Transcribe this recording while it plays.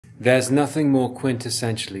There's nothing more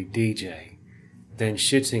quintessentially DJ than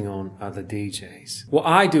shitting on other DJs. What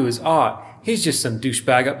I do is art. He's just some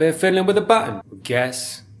douchebag up there fiddling with a button. Well,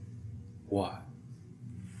 guess what?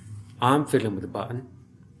 I'm fiddling with a button,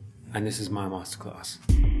 and this is my masterclass.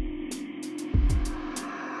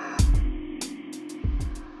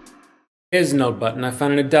 Here's an old button I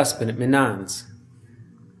found in a dustbin at my nan's.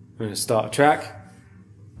 I'm going to start a track.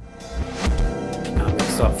 Now I'm going to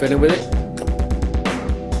start fiddling with it.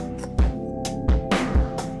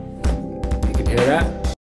 You can hear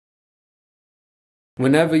that?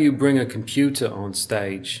 Whenever you bring a computer on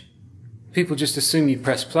stage, people just assume you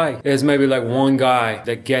press play. There's maybe like one guy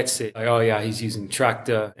that gets it. Like, oh yeah, he's using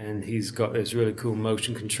Tractor and he's got this really cool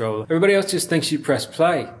motion controller. Everybody else just thinks you press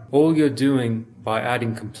play. All you're doing by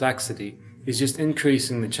adding complexity is just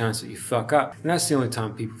increasing the chance that you fuck up. And that's the only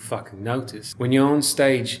time people fucking notice. When you're on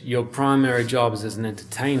stage, your primary job is as an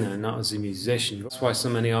entertainer, not as a musician. That's why so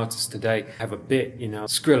many artists today have a bit, you know.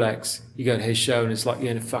 Skrillex, you go to his show and it's like you're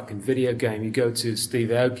in a fucking video game. You go to Steve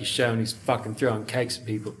Aoki's show and he's fucking throwing cakes at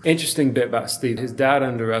people. Interesting bit about Steve, his dad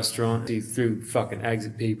owned a restaurant. He threw fucking eggs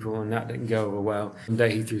at people and that didn't go over well. One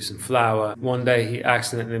day he threw some flour. One day he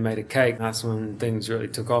accidentally made a cake. That's when things really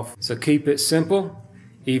took off. So keep it simple,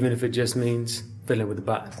 even if it just means fiddling with the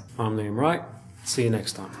button. I'm Liam Wright. See you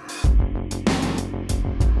next time.